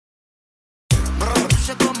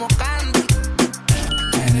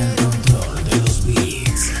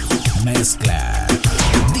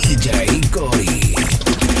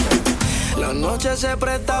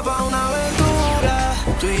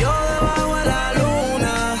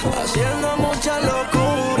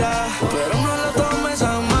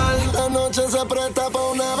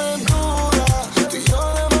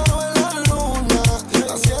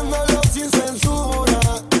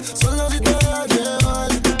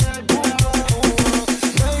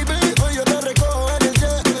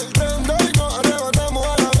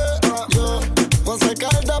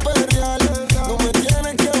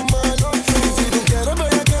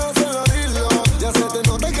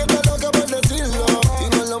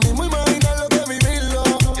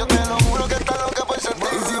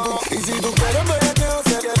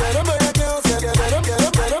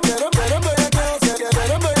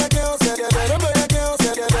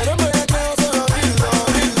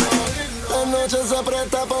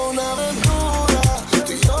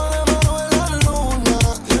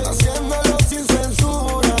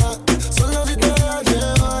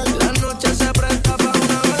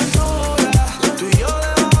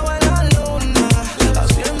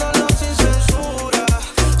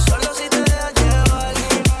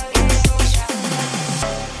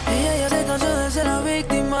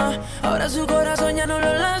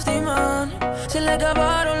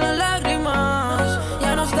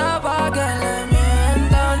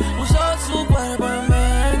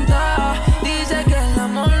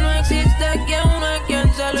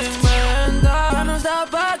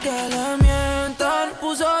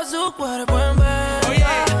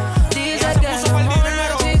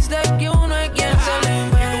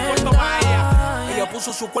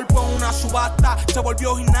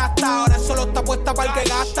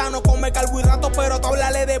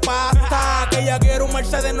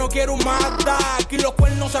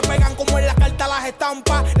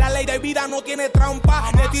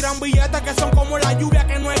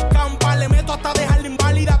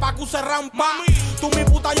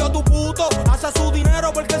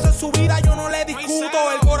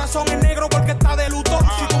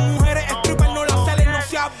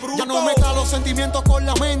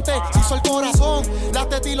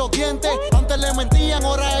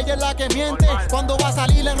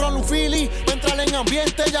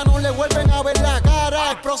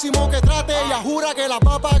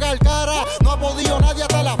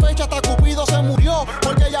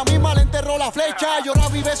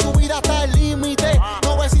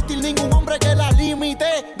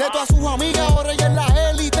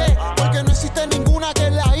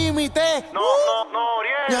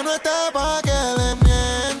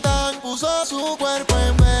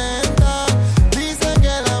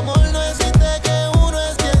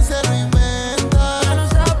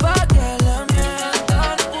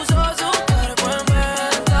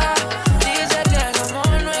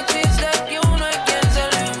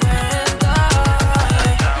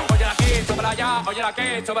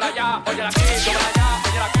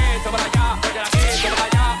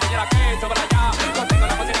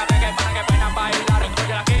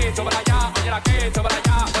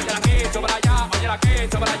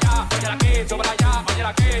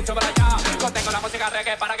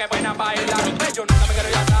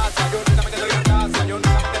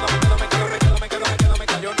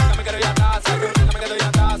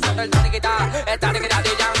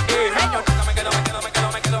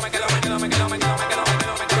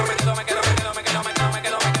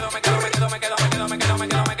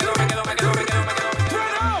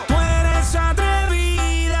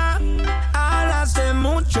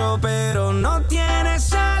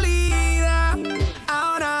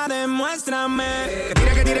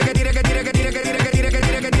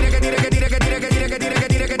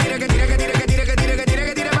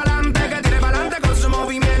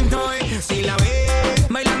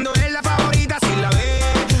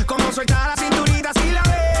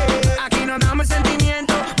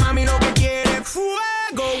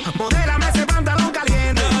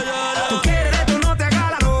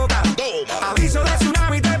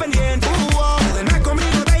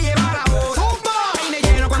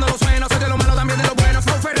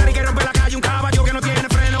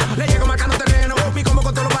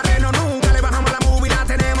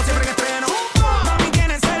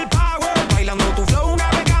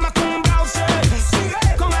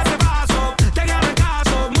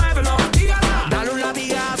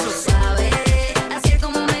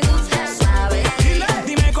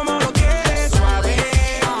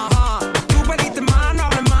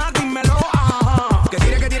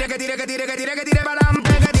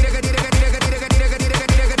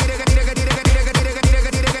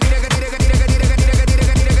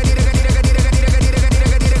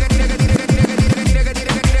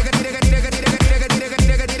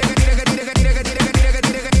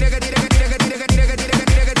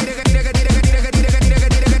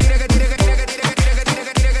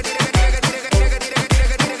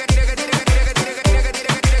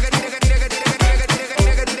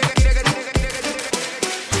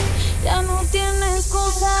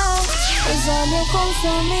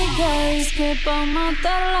que pa'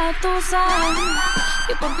 matarla tú sabes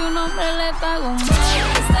que porque un hombre le paga un mal,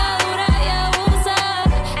 está dura y abusa.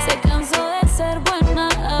 Se cansó de ser buena,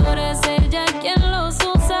 ahora es ella quien los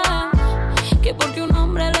usa. Que porque un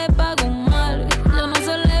hombre le paga un mal, ya no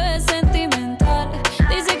se le ve sentimental.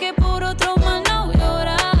 Dice que por otro mal no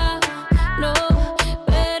llora, no,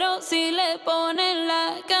 pero si le ponen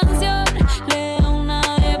la canción, le da una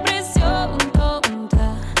depresión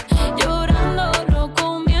tonta. Llorando lo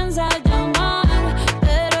comienza a llamar,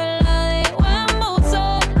 pero él la dejó en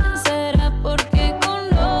buzón. Será porque con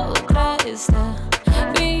otra está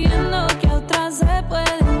viendo que a otra se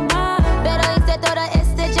puede amar. Pero hice todo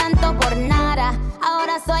este llanto por nada.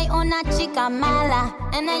 Ahora soy una chica mala.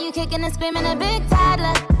 And now you kicking and screaming a big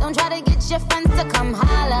toddler. Don't try to get your friends to come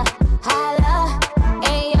holla, holla.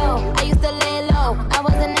 Ayo, I used to lay low. I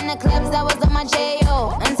wasn't in the clubs, I was on my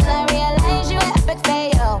J.O. Until I realized you an epic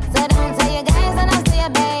fail. So don't tell your guys and I'll say a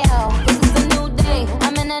bayo. This is a new day,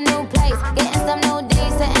 I'm in a new place. Getting some new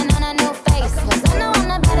days, sitting on a new face. Cause I know I'm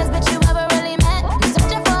the baddest bitch you ever really met. You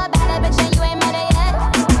searching for a better bitch and you ain't met her yet.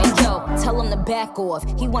 Hey yo, tell him to back off.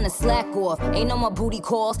 He wanna slack off. Ain't no more booty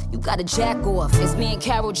calls, you gotta jack off. It's me and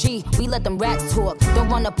Karol G, we let them racks talk. Don't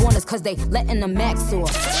run up on us cause they letting the max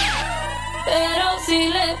off. Pero si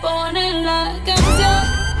le ponen la canción,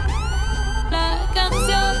 la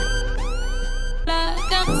canción, la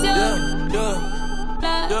canción,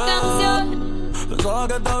 la canción. Pensaba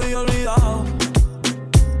que te había olvidado,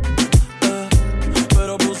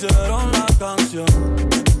 pero pusieron la canción.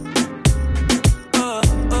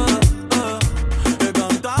 Que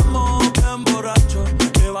cantamos bien borracho,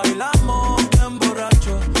 que bailamos bien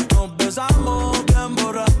borracho, nos besamos bien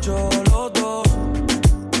borracho los dos.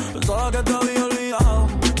 Pensaba que te había olvidado,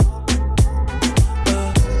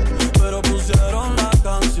 pero pusieron la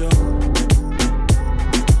canción.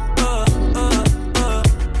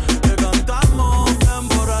 Que cantamos bien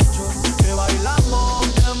borracho, que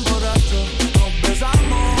bailamos bien borracho, nos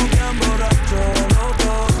besamos bien borracho los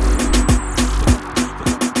dos.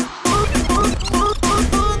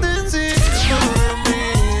 Ponte encima de mí,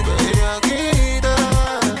 bellaquita.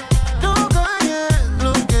 No calles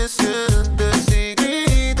lo que sientes y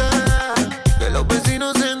grita. Que los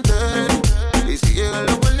vecinos se enteren. Y si llegan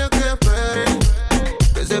los guardias que esperen.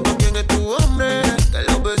 Que sepan quién es tu hombre. Que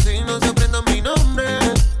los vecinos se aprendan mi nombre.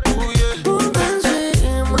 Yeah. Ponte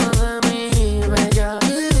encima de mí,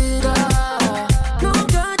 bellaquita. No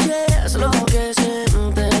calles lo que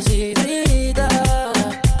sientes y grita.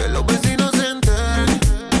 Que los vecinos se enteren.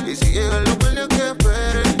 Y si llegan los guardias que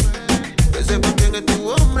esperen. Que sepan quién es tu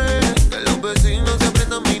hombre. Que los vecinos se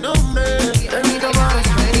aprendan mi nombre.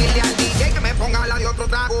 Pedirle al DJ que me ponga la de otro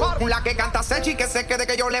trago. La que canta Sechi que se quede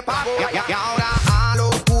que yo le pago. Y ahora a lo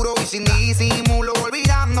oscuro y sin disimulo,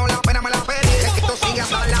 olvidando la pena me la pedí. Es que esto sigue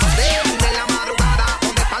hasta las 6 de la madrugada.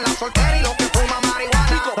 ¿Dónde están las solteras y los que fuman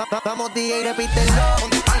marihuana? Vamos DJ, repítelo.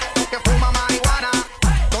 ¿Dónde están los que fuman marihuana?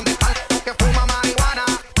 ¿Dónde están los que fuman marihuana?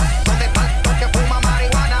 ¿Dónde están los que fuman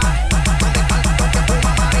marihuana? ¿Dónde están los que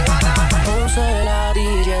fuman marihuana? Ponce la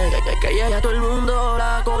DJ, que ya todo el mundo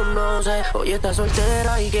la conoce. Hoy está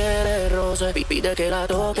soltera y quiere roce. Pide que la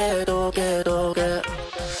toque, toque, toque.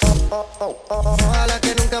 Ojalá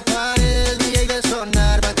que nunca pare el DJ de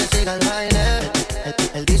sonar pa' que siga el baile.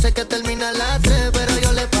 Él dice que termina a las 3, pero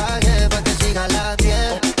yo le pagué pa' que siga a las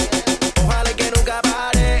 10. Ojalá que nunca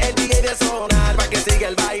pare el DJ de sonar pa' que siga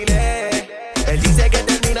el baile. Él dice que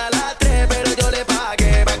termina a las 3, pero yo le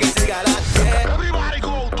pagué pa' que siga a las 10. Everybody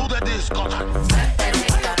go to the discotheque.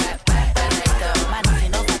 Mano, si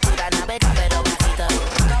no factura, navega, pero bajito.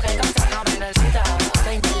 Toque, cosa, no me necesita.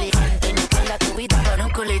 Soy inteligente y no pierda tu vida con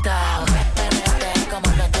un culito. Perreate como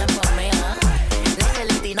los tiempos míos. La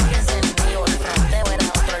Celestino piensa en mí. El fronteo era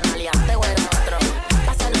otro, el maleanteo era otro.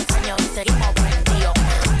 Pasan los años y seguimos prendidos.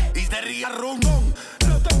 Is the real rumbo?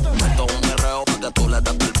 Esto es un perreo pa' que tú le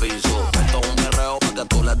das el piso. Esto es un perreo pa' que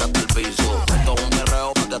tú le das el piso. Esto es un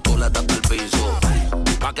perreo pa' que tú le das el piso.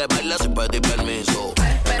 Pa' que baile sin pedir permiso.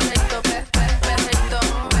 Perrito, perrito,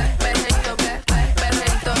 perrito,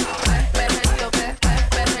 perrito, perrito,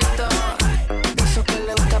 perrito. Eso que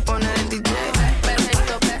le gusta poner el DJ.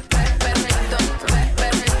 Perrito, perrito,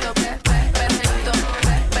 perrito,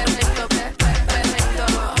 perrito, perrito.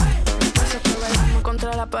 Eso que bailamos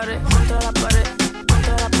contra la pared, contra la pared,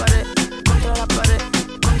 contra la pared, contra la pared,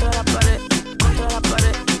 contra la pared, contra la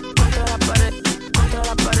pared, contra la pared, contra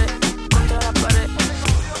la pared, contra la pared.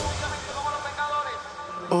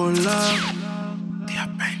 Hola,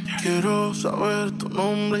 quiero saber tu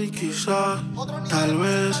nombre y quizás, tal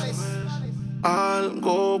vez,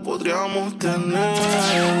 algo podríamos tener.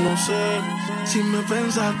 No sé si me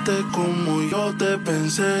pensaste como yo te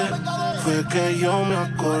pensé. fue que yo me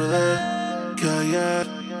acordé que ayer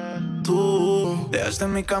tú dejaste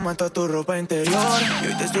en mi cama toda tu ropa interior y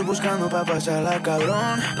hoy te estoy buscando pa' pasarla,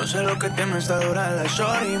 cabrón. No sé lo que tiene esta dura la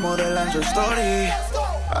shorty, modelan su story.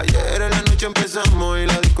 Ayer en la noche empezamos y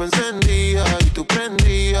la disco encendía y tú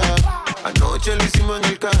prendías. Anoche lo hicimos en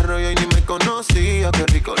el carro y hoy ni me conocía. Qué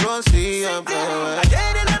rico lo hacía, bebé.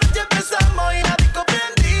 Ayer en la noche empezamos y la disco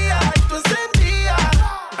prendía y tú encendías.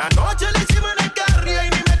 Anoche lo hicimos en el carro y hoy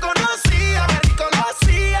ni me conocía. Qué rico lo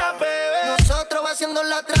hacía, bebé. Nosotros haciendo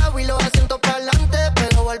la trago y los asientos para adelante,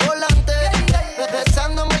 pero al volante.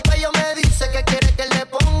 Besándome el cuello me dice que quiere que le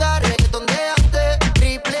ponga reggaetón de antes.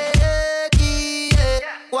 Triple X,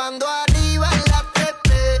 cuando arriba la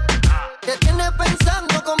trepe. Te tienes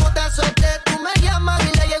pensando cómo te azoté. Tú me llamas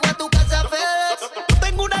y le llego a tu casa FedEx. Yo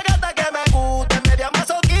tengo una gata que me gusta, media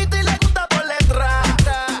masoquita y le gusta por letra.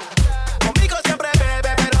 Conmigo siempre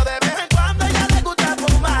bebe, pero de vez en cuando a ella le gusta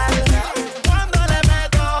fumar. Cuando le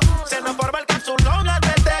meto, se nos forma el capsulón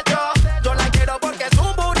hasta el techo. Yo la quiero porque es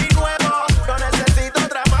un booty nuevo. No necesito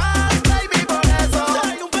otra más, baby, por eso.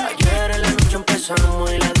 Ayer en la noche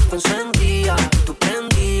empezamos y la disco encendía, tú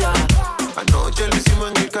prendías. Anoche lo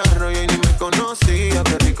hicimos en el carro y hoy ni me conocía.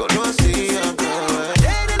 Qué rico lo hacía, bebé.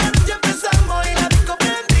 Ayer en la noche empezamos y la disco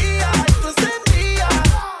prendía y tú encendías.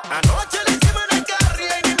 Anoche lo hicimos en el carro y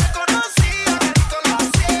hoy ni me conocía. Qué rico lo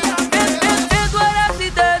hacía, bebé. Tú eres si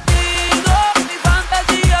te digo, mi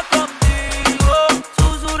fantasía contigo.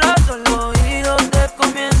 Susurras al oído, te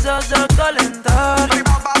comienzas a calentar.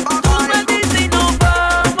 Tú me dices y nos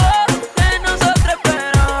vamos, que nosotros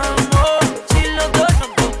esperamos. Si los dos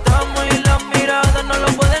nos gustamos y las miradas no lo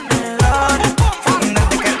pueden negar.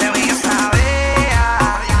 Desde que te vi yo sabía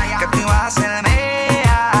que tú ibas a ser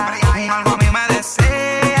mía. Algo a mí me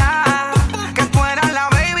desea que tú eras la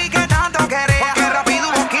baby que tanto quería. Que rápido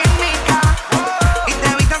hubo química y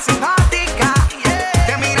te vi tan simpática.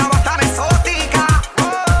 Te miraba tan exótica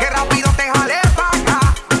que rápido te jalé pa' acá.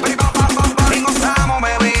 Y gozamos,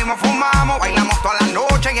 bebimos, fumamos, bailamos toda la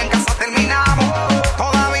noche y en casa terminamos.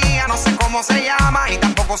 Todavía no sé cómo se llama y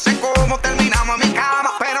tampoco sé cómo terminamos en mi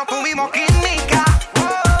cama, pero tuvimos química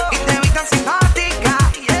y te vi tan simpática.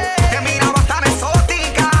 Te miraba tan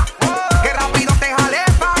exótica que rápido te jalé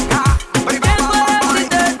pa' acá. Si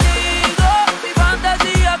te digo, mi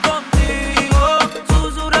fantasía contigo.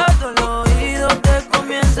 Susurrando al oído, te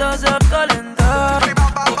comienzas a calentar.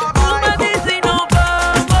 Tú me dices y nos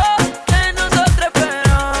vamos, que nosotros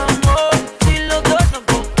esperamos. Si los dos nos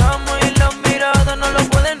gustamos y las miradas no lo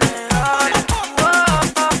pueden negar.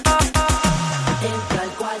 Entra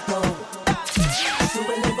al cuarto,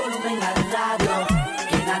 sube el volumen al radio,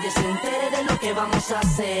 que nadie se entere de lo que vamos a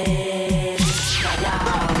hacer.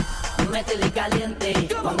 Callao, métele caliente,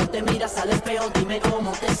 cuando te miras al espejo dime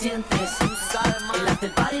cómo te sientes. El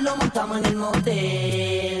after party lo montamos en el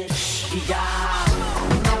motel. Y ya,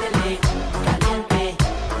 métele caliente,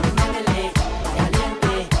 métele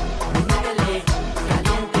caliente, métele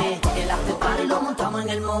caliente. El after party lo montamos en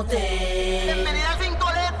el motel. Bienvenida a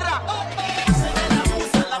 5 letras.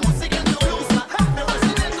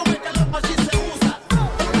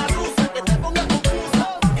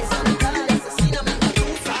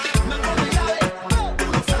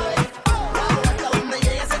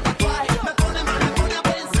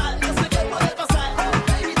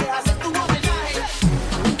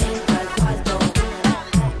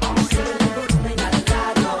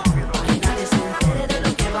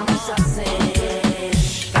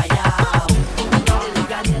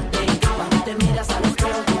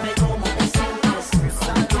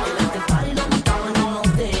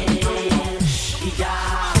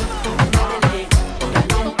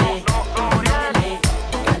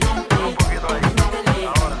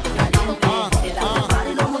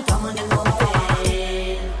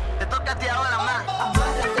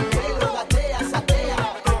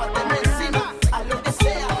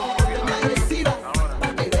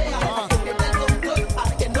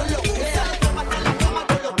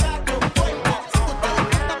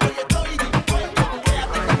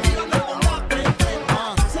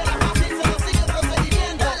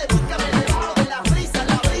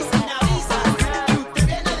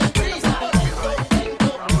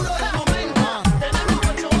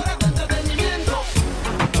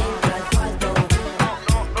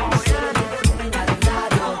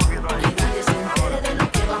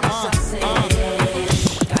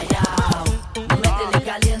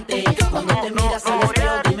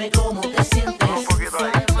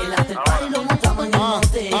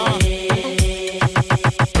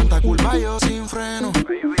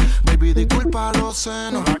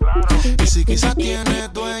 senos. Y si quizás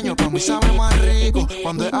tienes dueño, pa' mí sabe más rico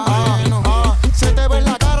cuando es ajeno. Se te ve en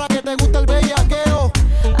la cara que te gusta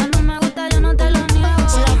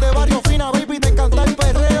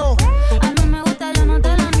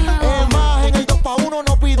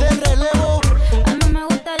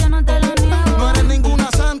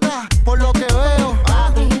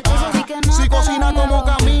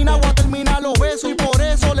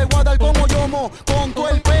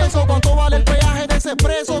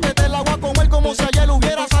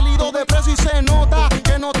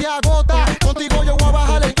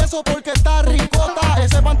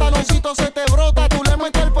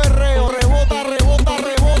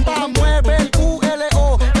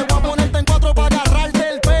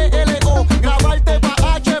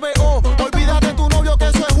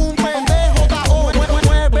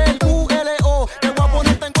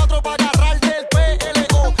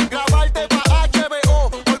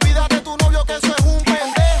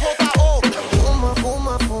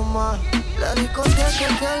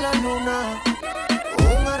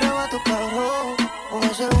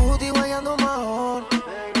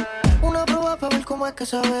cómo es que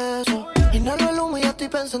se ve eso. Inhalo el humo y ya estoy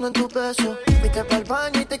pensando en tu beso. Viste pa'l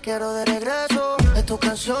baño y te quiero de regreso. Es tu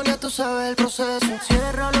canción, ya tú sabes el proceso.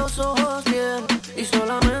 Cierra los ojos bien y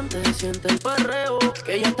solamente siente el perreo.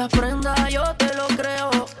 Que ya estás prenda, yo te lo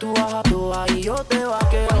creo. Tú vas y yo te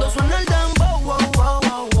vaqueo. Cuando suena el dembow, wow, wow,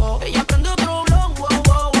 wow, wow. Ella prende otro blow, wow,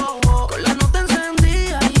 wow, wow, wow. Con la nota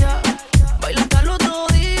encendida, ya. Baila hasta el otro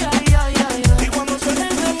día, ya, ya, ya. Y cuando suena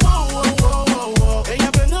el dembow, wow, wow, wow, wow.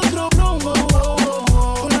 Ella prende otro blow, wow, wow, wow,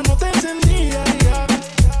 wow. Con la nota encendida, ya.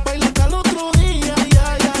 Baila hasta el otro día,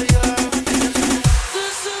 ya, ya, ya.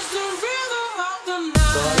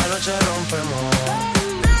 Toda la noche rompemos,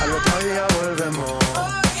 al otro día volvemos.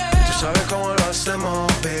 Tú sabes cómo lo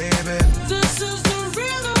hacemos, baby.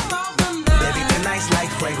 Baby, tonight's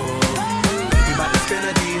like fuego. We bout to spend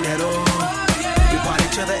the dinero. We party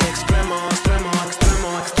to the extremo, extremo, extremo,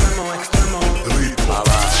 extremo, extremo. Arriba,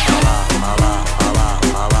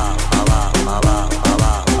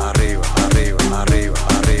 arriba, arriba, arriba,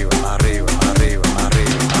 arriba, arriba, arriba,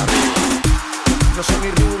 arriba. No soy ni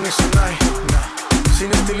Ribu ni Sonai,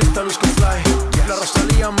 sin estilista luzco fly. La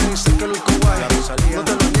Rosalía me dice que luzco guay. No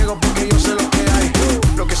te lo niego porque yo sé lo que hay.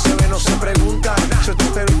 Lo que se ve no se pregunta. Yo te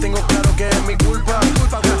espero y tengo claro que es mi culpa.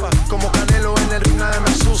 Como Canelo en el ring nadie me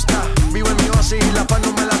asusta. Vivo en mi oasis y la paz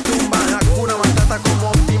no me la tumba. Hakuna Matata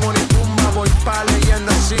como Timón y Pumba. Voy pa'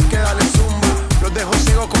 leyenda así que dale zumba. Los dejo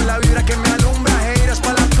ciego con la vibra que me alumbra. Haters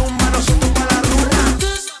pa' la tumba, nosotros pa' la rumba.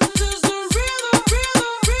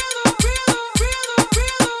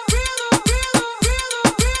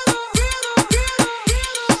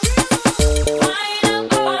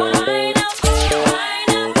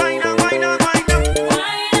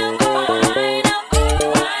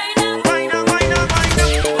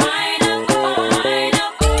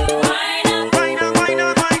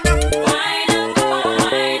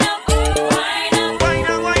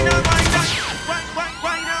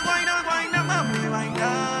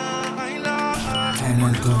 En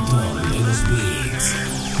el control de los beats,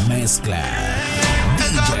 mezcla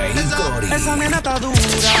DjKory. Esa nena está dura,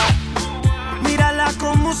 mírala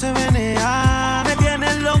cómo se menea. Me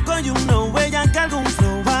tiene loco y uno ella que algún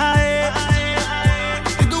flow va.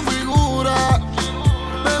 Y tu figura,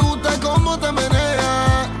 me gusta cómo te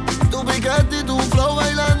menea. Tu piquete y tu flow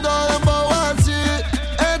bailando dembow así.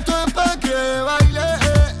 Esto es pa' que baile,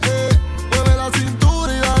 mueve la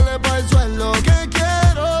cintura y dale pa' el suelo. Que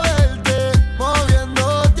quiero verte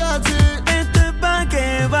moviéndote así. Esto es pa'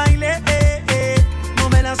 que baile,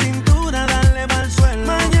 mueve la cintura, dale pa' el suelo.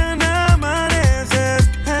 Mañana amaneces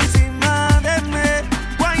encima de mí.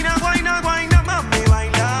 Guayna, guayna, guayna, mami,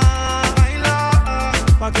 baila, baila.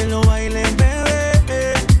 Pa' que lo bailen,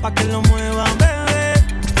 bebé, pa' que lo muevan, bebé.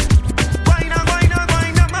 Guayna, guayna,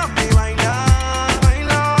 guayna, mami, baila,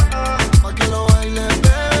 baila. Pa' que lo bailen,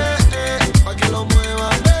 bebé, pa' que lo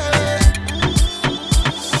muevan, bebé.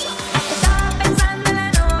 Estaba pensando en la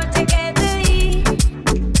noche que te di,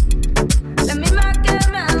 la misma que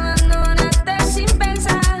me abandonaste sin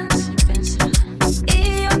pensar.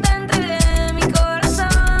 Y yo te entregué mi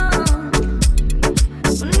corazón,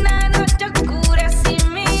 una noche oscura sin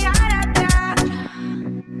mirar atrás.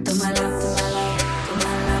 Tómala,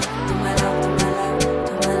 tómala, tómala, tómala,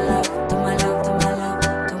 tómala, tómala, tómala,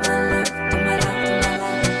 tómala, tómala, tómala.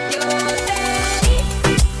 Yo te di,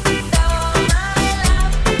 tómala,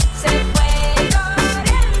 se fue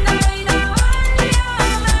corriendo y no volvió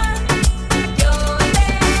más. Yo te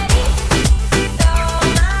di,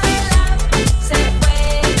 tómala, se fue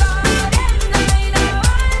corriendo y no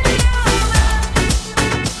volvió más.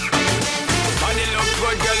 And it look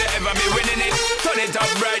good, girl, you ever be winning it. Turn it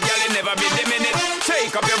up right, girl, you never be dimming it.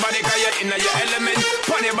 Shake up your body, cause you're in your element.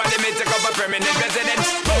 Pon your body, me take up a permanent residence.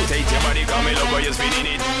 Rotate your body, come me love how you're spinning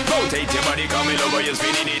it. Rotate your body, come me love how you're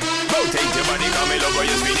spinning it. Rotate your body, come me love how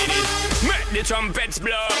you're spinning it. Make the trumpets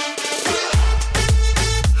blow.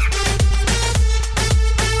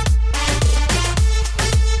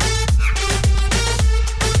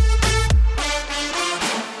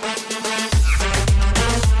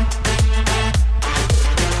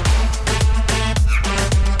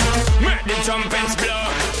 Make the trumpets blow.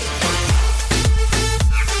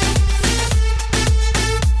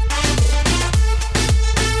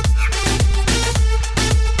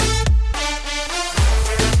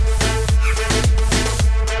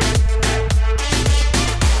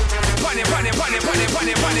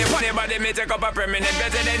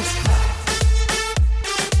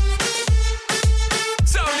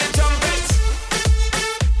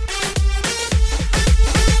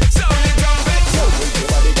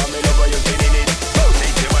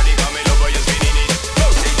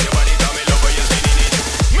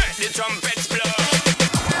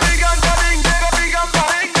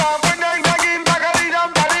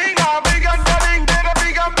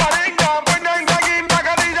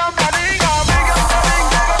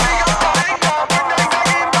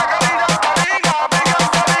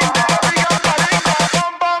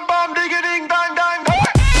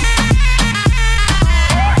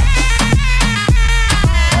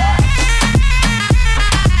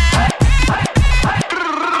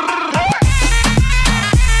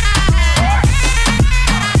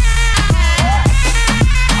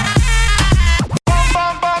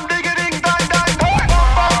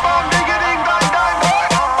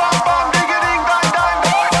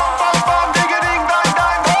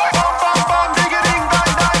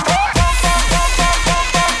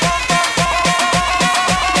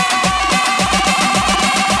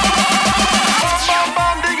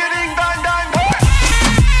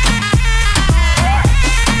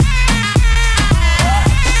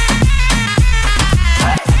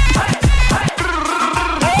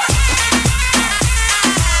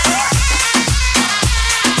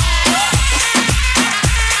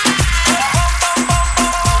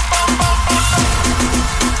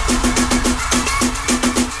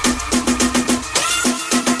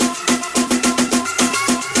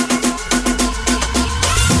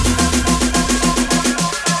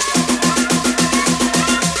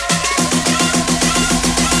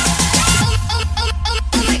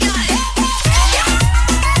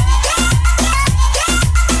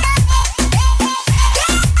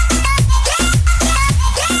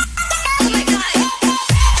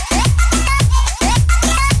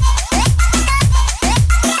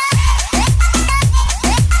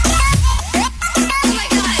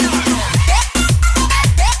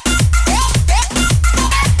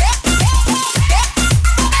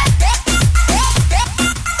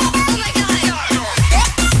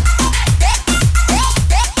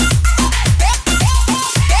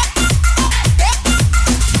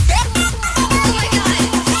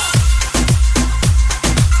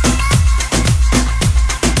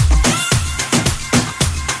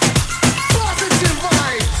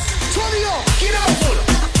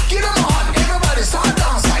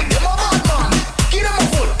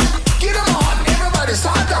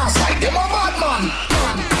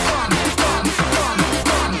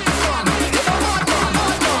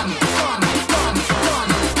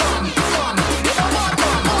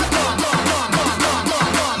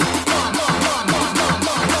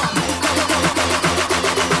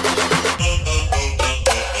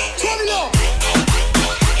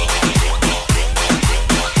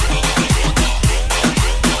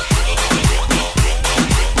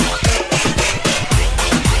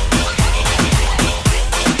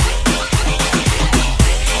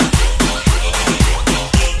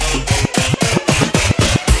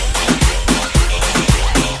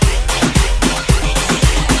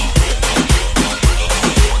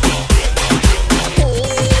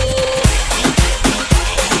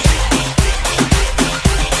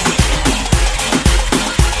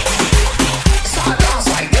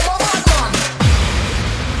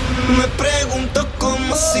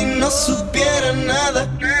 si no supiera nada,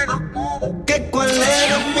 que cuál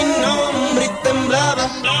era mi nombre y temblaba.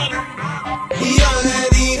 Y yo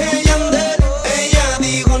le dije Yandel, ella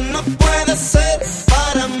dijo no puede ser,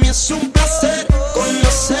 para mí es un placer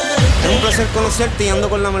conocer. Es un placer conocerte y ando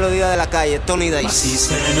con la melodía de la calle, Tony Day. Así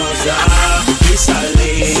se nos da y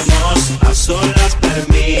salimos a solas,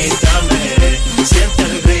 permítame. Siente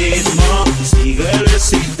el ritmo, sigue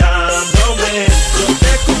recitándome. Yo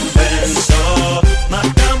te convenzo,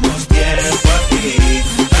 marcamos tiempo aquí,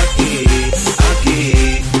 aquí,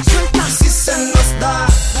 aquí. Suelta si se nos da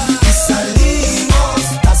y salimos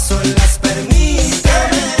a solas,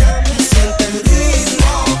 permítame. Siente el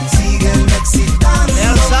ritmo, sigue excitando.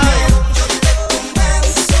 Ya lo sabes.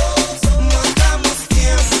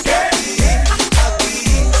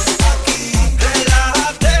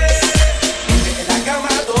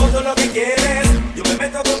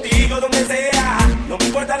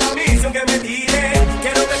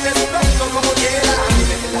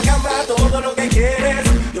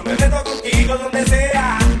 Donde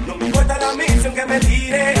sea, no me importa la misión que me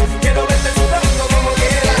tire. Quiero verte sudando como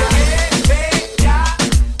quiera. Bella,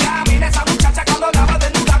 camina esa muchacha cuando andaba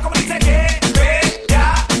desnuda, como dice que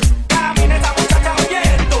bella, camina esa muchacha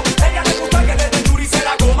oyendo. Ella le gusta que le den duro y se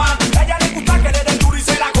la coman. Ella le gusta que le den duro y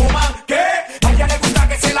se la coman. ¿Qué? A ella le gusta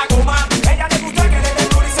que se la coman. Ella le gusta que le den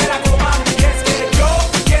duro y se la coman. Y es que yo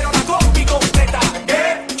quiero la combi completa.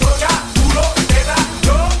 ¿Qué? Chocha, duro, teta.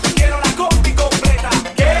 Yo quiero la combi completa.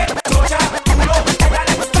 ¿Qué? Chocha.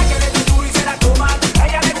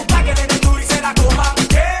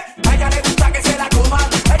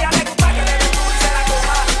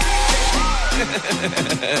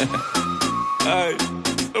 Ay,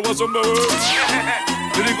 el guasón bebé.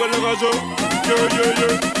 Lírico en la casa.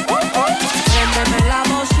 Préndeme la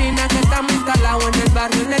bocina que estamos instalados en el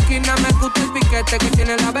barrio. En la esquina me gusta el piquete que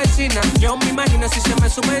tiene la vecina. Yo me imagino si se me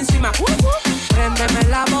sube encima. Préndeme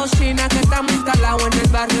la bocina que estamos instalados en el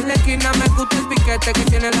barrio. En la esquina me gusta el piquete que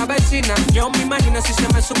tiene la vecina. Yo me imagino si se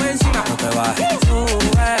me sube encima. No te bajes,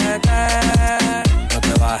 súbete. no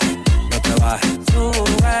te bajes, no te bajes,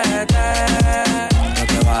 Súbete. no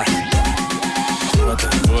te bajes. Súbete,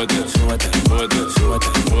 súbete, súbete, súbete,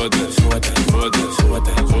 súbete, súbete, súbete,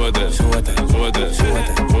 súbete, súbete, súbete, súbete,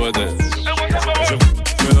 súbete.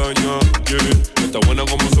 Me daña, yeah. Está buena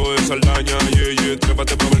como soy de Saldaña, yeah, yeah.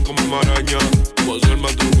 Trépate pa' ver como maraña. Voy a ser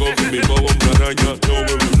más truco con mi bobo una araña. No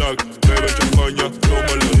bebe black, bebe champaña. No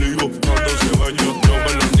me la ligo cuando se baña. No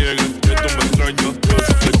me lo niegues, que tú me extrañas. Yo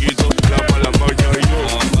soy flequito, la mala maña. Y yo,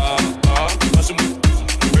 hace un...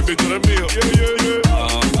 Baby, tú eres mío, yeah, yeah, yeah.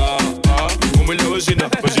 Como la vecina,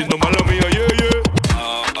 vecino mala mía, yeah, yeah.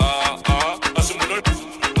 Hace un menor.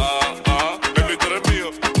 Baby, tú eres mío.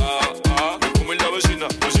 Como la vecina,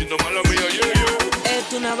 vecino mala mía, yeah, yeah.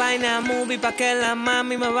 Es una vaina movie pa' que la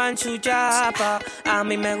mami me va a enchuchar, pa. A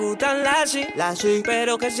mí me gustan las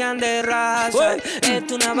pero que sean de raza.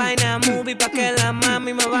 Es una vaina movie pa' que la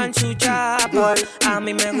mami me va a enchuchar, pa. A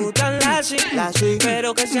mí me gustan las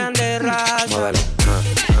pero que sean de raza. Modelo.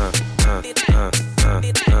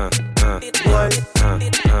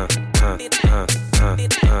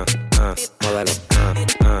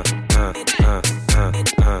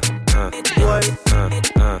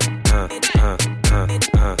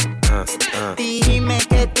 Dime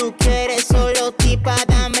que tú quieres solo tipa,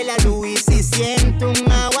 dame la luz. Y si siento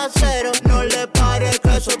un aguacero, no le pares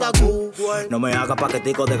que eso está cool. No me hagas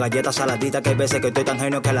paquetico de galletas saladitas, que hay veces que estoy tan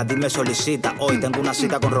genio que la DIM me solicita. Hoy tengo una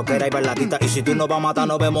cita con rockera y bailadita, y si tú no vas a matar,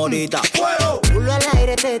 no vemos ahorita. Culo al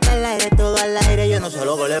aire, teta al aire, todo al aire, yo no sé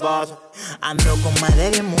lo que le pasa. Ando con más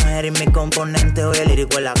de 10 mujeres y mi componente hoy el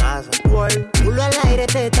lírico en la casa. Culo al aire,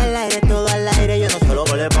 teta al aire, todo al aire, yo no sé lo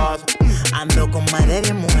que le pasa. Ando con más de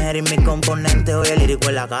 10 mujeres y mi componente hoy el lírico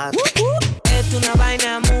en la casa. Es una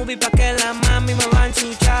vaina movie pa' que la mami me va a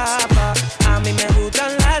enchuchar, pa. A mí me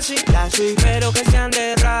gustan las pero que sean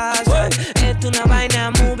de raza. Es una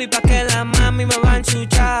vaina movie pa' que la mami me va a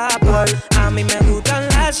enchuchar, pa. A mí me gustan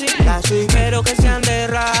las pero que sean de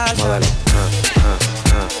raza. Modelo.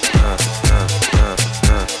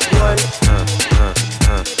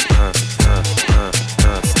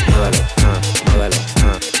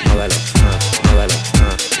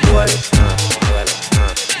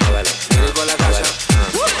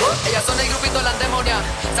 Ellas son el grupito las demonias.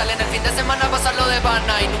 Salen el fin de semana a pasarlo de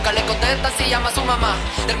pana y nunca le contestan si llama a su mamá.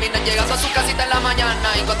 Terminan llegando a su casita en la mañana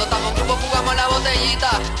y cuando estamos en grupo jugamos la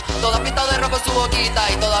botellita. Todas pintadas de rojo en su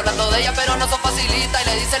boquita y todas hablando de ella pero no son facilitas. Y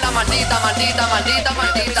le dicen la maldita, maldita, maldita,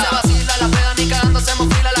 maldita. Se vacila, la peda ni cagando hacemos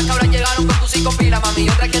fila. Las cabras llegaron con tus 5 pilas. Mami,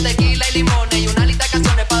 yo traje tequila y limones y una lista de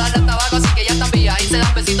canciones para darle al tabaco. Así que ya están vías y se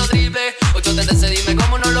dan besitos triple. 8 te dime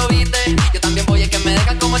cómo no lo viste. Yo también voy, es que me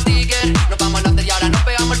dejan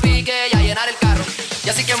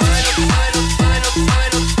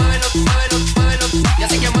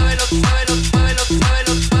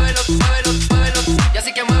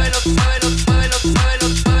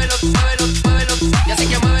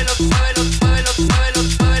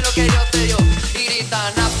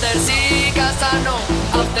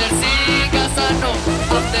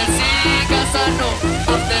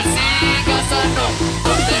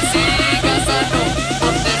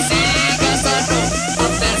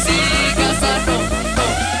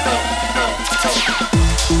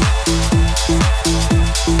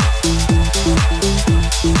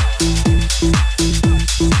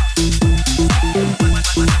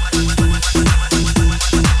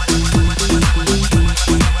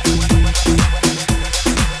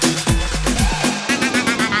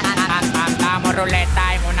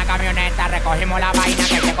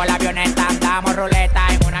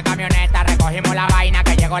recogimos la vaina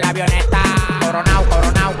que llegó la avioneta. Coronao,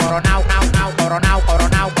 coronao, coronao, coronao, coronao,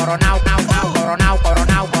 coronao, coronao, coronao,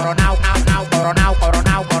 coronao, coronao, coronao,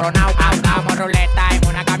 coronao, coronao. Andamos ruleta en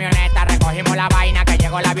una camioneta, recogimos la vaina que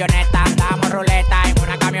llegó la avioneta. Andamos ruleta en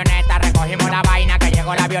una camioneta, recogimos la vaina que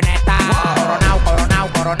llegó la avioneta. Coronao, coronao,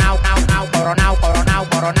 coronao, coronao, coronao, coronao,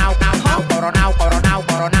 coronao, coronao, coronao,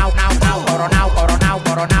 coronao, coronao,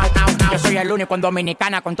 coronao. Yo soy el único en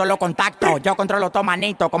Dominicana con todos los contactos. Yo controlo todo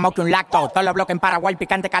manito como que un lacto. Todos los bloques en Paraguay,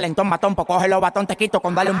 picante, calentón, matón. Pues coge los batón, te quito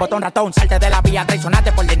con darle un botón ratón. Salte de la vía,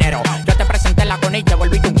 traicionaste por dinero. Yo te presenté la conilla, te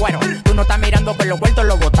volviste un cuero. Tú no estás mirando que los vueltos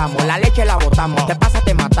los botamos. La leche la botamos, te pasa,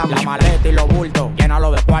 te matamos. La maleta y los bultos,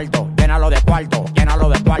 llénalo de cuarto, llénalo de cuarto, llénalo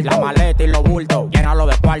de cuarto. La maleta y los bultos, llénalo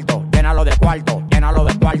de cuarto, llénalo de cuarto, llénalo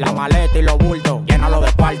de cuarto. La maleta y los bultos, llénalo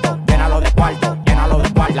de cuarto, llénalo de cuarto, llénalo de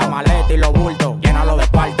cuarto. La maleta y los bultos, llénalo de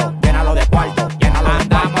cuarto, llénalo de cuarto.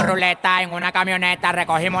 Andamos ruleta en una camioneta,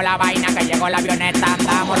 recogimos la vaina que llegó la avioneta.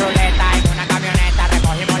 Andamos ruleta en una camioneta,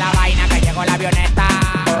 recogimos la vaina que llegó la avioneta.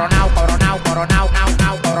 Coronao, coronao, coronao,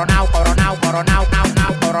 coronao, coronao, coronao, coronao,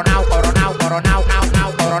 coronao, coronao, coronao,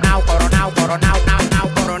 coronao, coronao,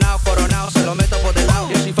 coronao, coronao, se lo meto por del lado.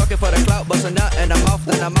 Yeah, she fucking for the clout, bust a nut in her mouth,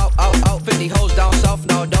 then I'm out, out, out. 50 hoes down south,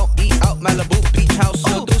 no, don't eat out. Malibu beach house,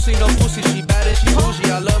 no doozy, no pussy, she bad and she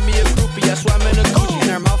bougie. I love me a groupie, I swam in a Gucci. In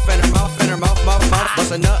her mouth, in her mouth, in her mouth, mouth, mouth.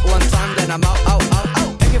 Bust a nut one time, then I'm out, out, out,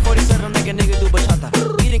 out. AK-47 make a nigga do bachata.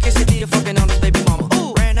 Eating quesadilla, fucking on his baby mama.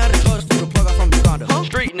 Ran out of clothes, threw the plug out from Uganda.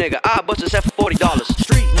 Street nigga, I bust his head for $40.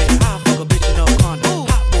 Street nigga, I fuck a bitch in no condo.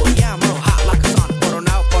 Hot boy, yeah, I'm real hot like a sauna.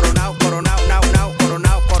 Coronao, coronao, coronao, now, now,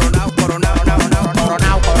 coronao, coronao, coronao, now, now,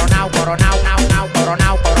 coronao, coronao, coronao, now, now,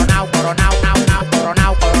 coronao, coronao, coronao, now, now,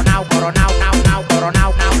 coronao, coronao, coronao, now, now, coronao,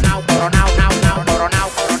 now, now, coronao, now, now,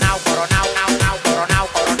 coronao, coronao, coronao, now, now, coronao,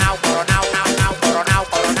 coronao, coronao, now, now, coronao,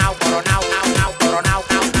 coronao, coronao, now, now, coronao,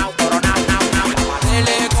 now, now, coronao, now, now.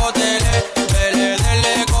 Dele cotele, dele,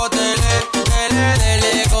 dele cotele, dele,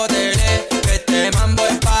 dele cotele, que este mambo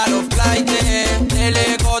es pa' los flightes. Dele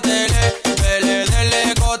cotele, dele, dele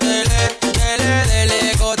cotele, dele, dele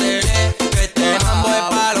cotele, que este mambo es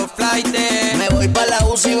pa' los flightes. Me voy pa' la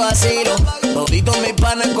UCI vacilo, toditos mis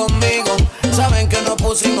panes conmigo. Saben que nos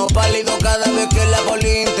pusimos pálidos cada vez que la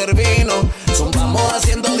poli intervino. Zumbamos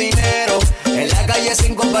haciendo dinero, en la calle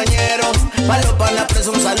sin compañeros. Pa' los panas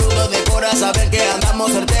preso un saludo de cora, saber que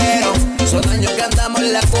andamos certeros. Son años que andamos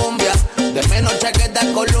en la cumbia, de menos chaqueta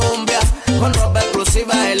Columbia. Con ropa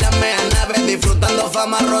exclusiva en la mea nave, disfrutando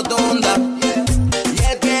fama rotunda. Y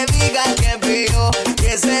el que diga que vio,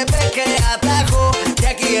 que sepa que atajo, que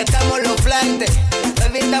aquí estamos los flightes,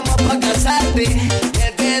 estamos pa' casarte. Y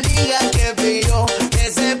el que diga que vio,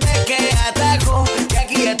 que sepa que atajo, que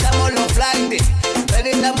aquí estamos los flightes,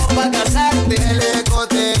 estamos pa' casarte. Dele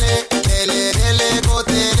cotele, dele, dele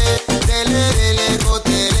cotele, dele, dele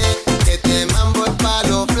cotele, que este mambo es pa'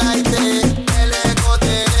 los flightes. Dele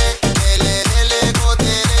cotele, dele, dele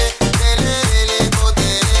cotele, dele, dele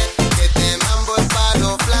cotele, que este mambo es pa'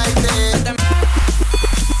 los flightes.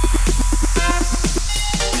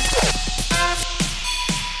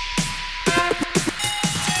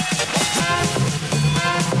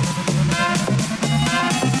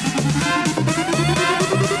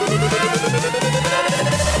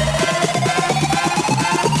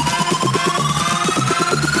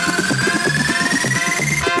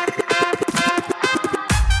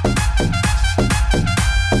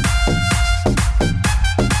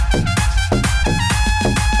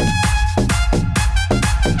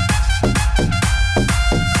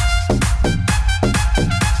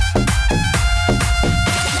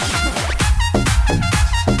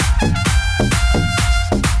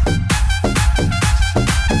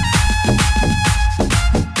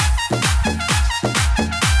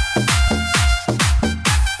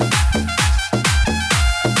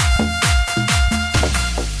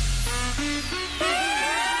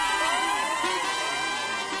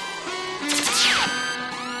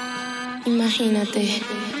 Imagínate,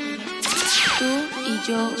 tú y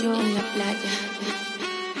yo en la playa,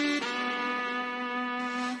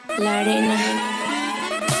 la arena,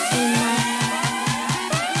 el mar,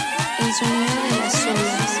 el sonido de las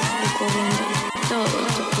olas recorriendo todo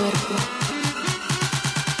tu cuerpo.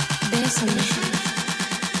 Bésame,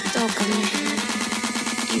 tócame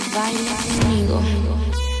y baila conmigo.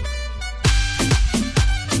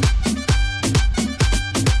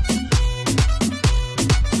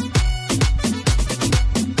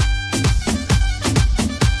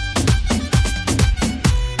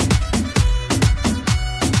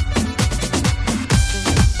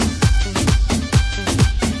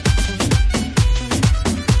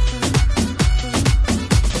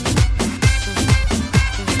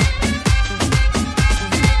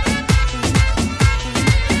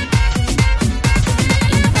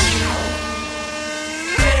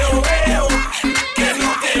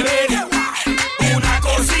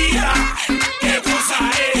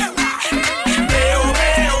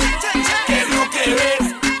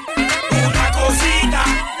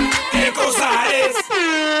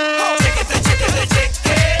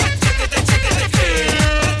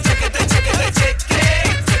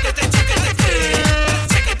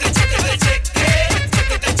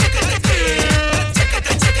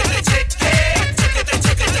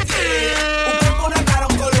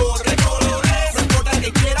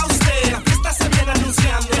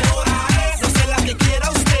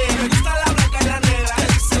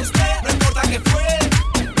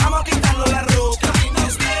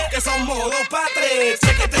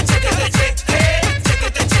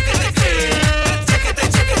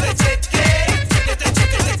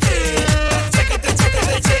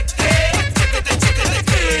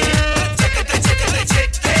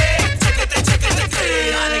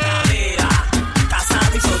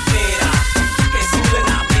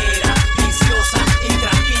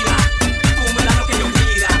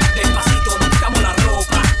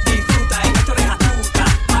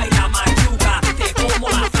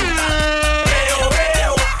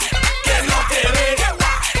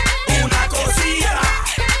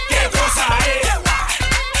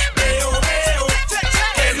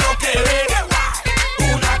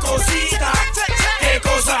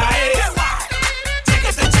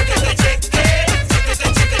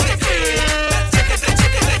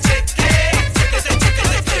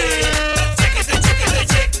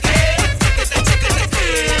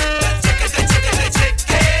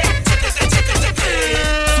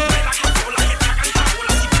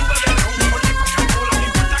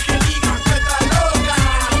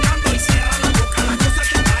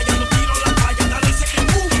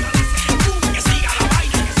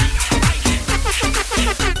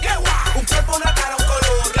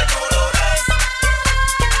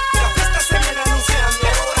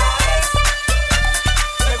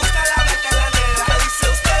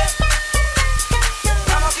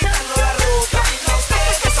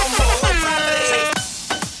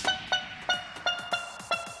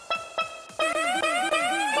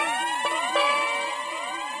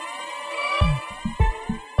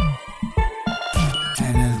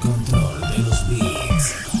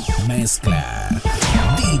 mezcla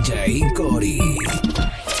DjKory.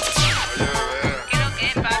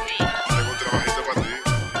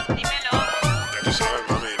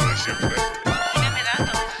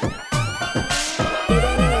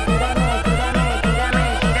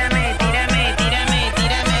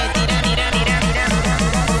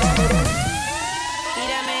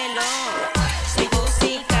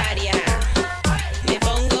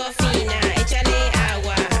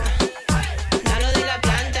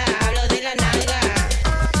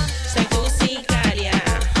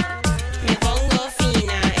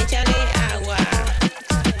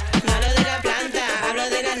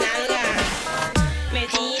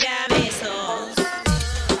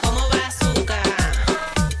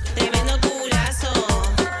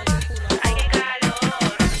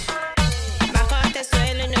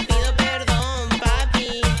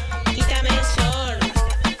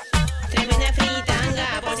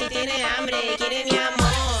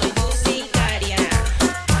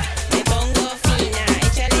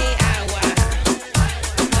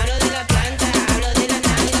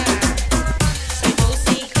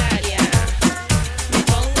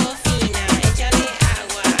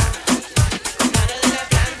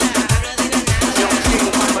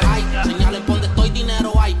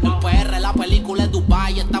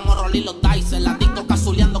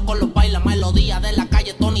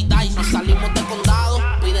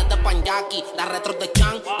 La retro de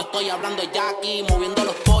Chan, no estoy hablando de Jackie. Moviendo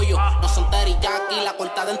los pollos, no son teriyaki. La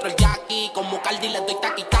corta dentro el Jackie, como Cardi le doy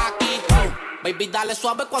taqui taqui. Baby, dale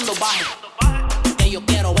suave cuando baje, que yo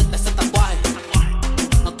quiero verte ese tatuaje.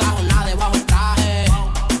 No trajo nada debajo el traje,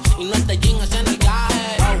 y no es de jean, es en el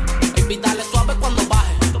gaje. Baby, dale suave cuando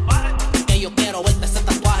baje, que yo quiero verte ese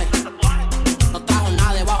tatuaje. No trajo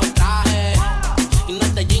nada debajo el traje, y no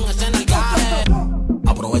es de jean, es en el gaje.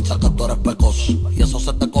 Aprovecha que tú eres pecoso y eso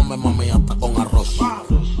se te come, mami, hasta con arroz.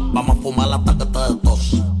 Vamos a fumar hasta que te des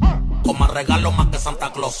tos. Con más regalos más que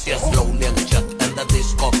Santa Claus. Yes, slowly and check in the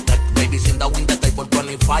discotheque. Babies in the window table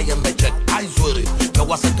 25 en the check. Ay, sweetie, yo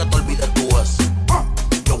voy a hacer que te olvides tu ex.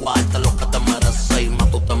 Yo voy a darte lo que te mereces y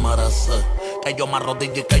más tú te mereces. Que yo me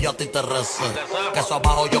arrodille y que yo a ti te rece. Que eso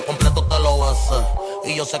abajo yo completo te lo bese.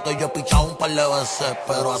 Y yo sé que yo he pichado un par de veces,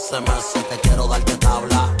 pero hace meses que quiero darte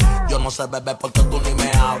tabla. Yo no sé beber porque tú ni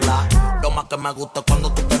me hablas. Lo más que me gusta es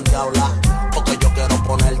cuando tú te endiablas, porque yo quiero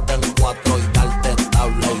ponerte en cuatro y darte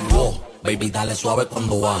tabla. Y wow, baby, dale suave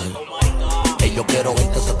cuando baje, que yo quiero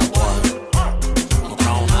verte ese tatuaje. No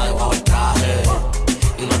trajo nada debajo el traje,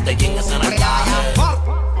 y no te llegues en el traje.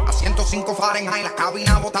 A 105 Fahrenheit, la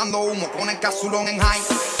cabina botando humo con el casulón en high.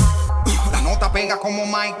 La nota pega como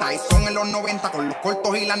Mike Tyson en los 90 con los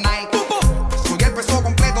cortos y la Nike. Soy el peso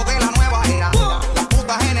completo de la nueva era. Las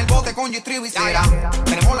putas en el bote con G-Tribu y cera.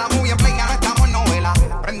 Tenemos la movie en play, ya no estamos en novela.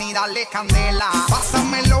 Prendí, dale candela,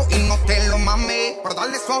 pásamelo y no te lo mames. Pero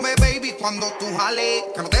dale suave, baby, cuando tú jales.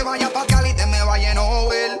 Que no te vayas pa' Cali y te me vaya en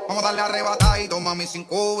Over. Vamos a darle arrebatadito, mami, sin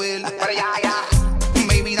cover. Pero ya,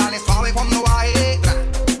 baby, dale suave cuando baje,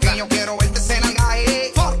 que yo quiero verte en el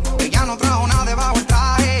gaje. Ella no trajo nada debajo el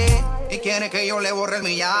traje y quiere que yo le borre el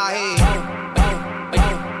millaje.